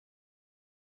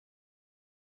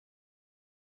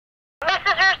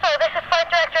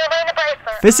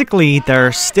Physically,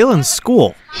 they're still in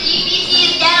school.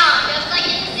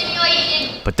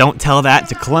 But don't tell that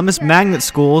to Columbus Magnet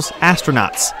School's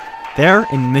astronauts. They're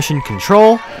in mission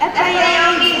control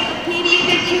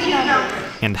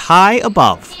and high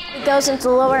above. It goes into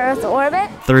lower Earth orbit.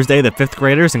 Thursday, the 5th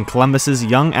graders in Columbus's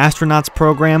Young Astronauts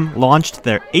program launched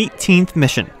their 18th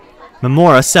mission,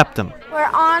 Memora Septem. We're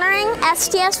honoring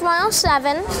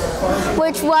STS-107,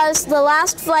 which was the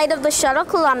last flight of the Shuttle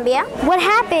Columbia. What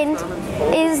happened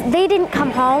is they didn't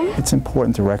come home. It's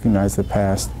important to recognize the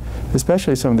past,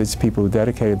 especially some of these people who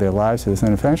dedicated their lives to this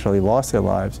and eventually lost their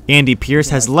lives. Andy Pearce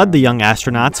has led the Young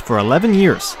Astronauts for 11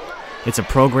 years. It's a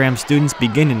program students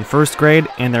begin in 1st grade,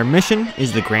 and their mission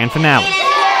is the grand finale.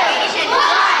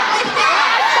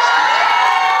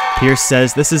 Pearce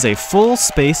says this is a full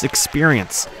space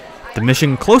experience. The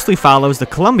mission closely follows the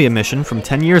Columbia mission from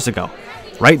 10 years ago,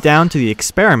 right down to the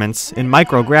experiments in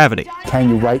microgravity. Can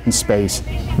you write in space?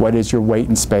 What is your weight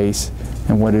in space?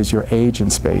 And what is your age in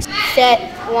space? Set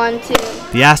 1, 2.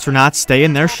 The astronauts stay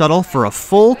in their shuttle for a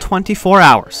full 24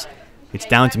 hours. It's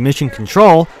down to mission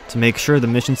control to make sure the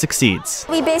mission succeeds.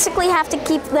 We basically have to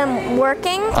keep them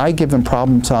working. I give them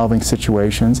problem-solving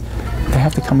situations. They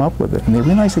have to come up with it, and they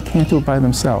realize they can't do it by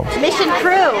themselves. Mission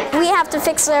crew. We have to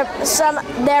fix their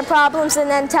problems and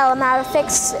then tell them how to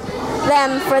fix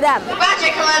them for them.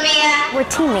 Roger, Columbia. We're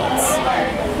teammates,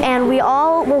 and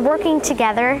we're working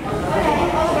together,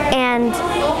 and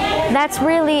that's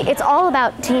really, it's all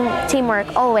about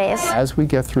teamwork, always. As we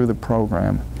get through the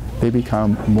program, they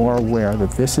become more aware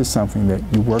that this is something that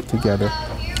you work together.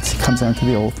 It comes down to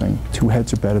the old thing, 2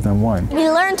 heads are better than 1. We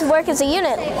learn to work as a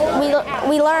unit.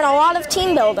 We learn a lot of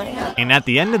team building. And at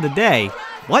the end of the day,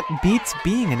 what beats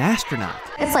being an astronaut?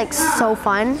 It's like so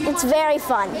fun. It's very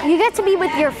fun. You get to be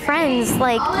with your friends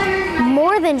like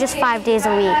more than just 5 days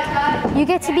a week. You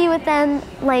get to be with them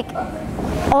like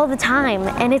all the time,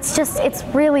 and it's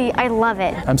really, I love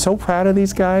it. I'm so proud of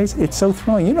these guys. It's so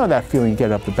thrilling. You know that feeling you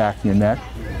get up the back of your neck?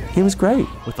 It was great.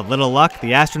 With a little luck,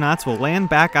 the astronauts will land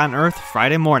back on Earth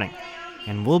Friday morning,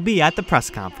 and we'll be at the press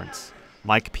conference.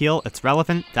 Mike Peel,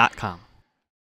 It'sRelevant.com.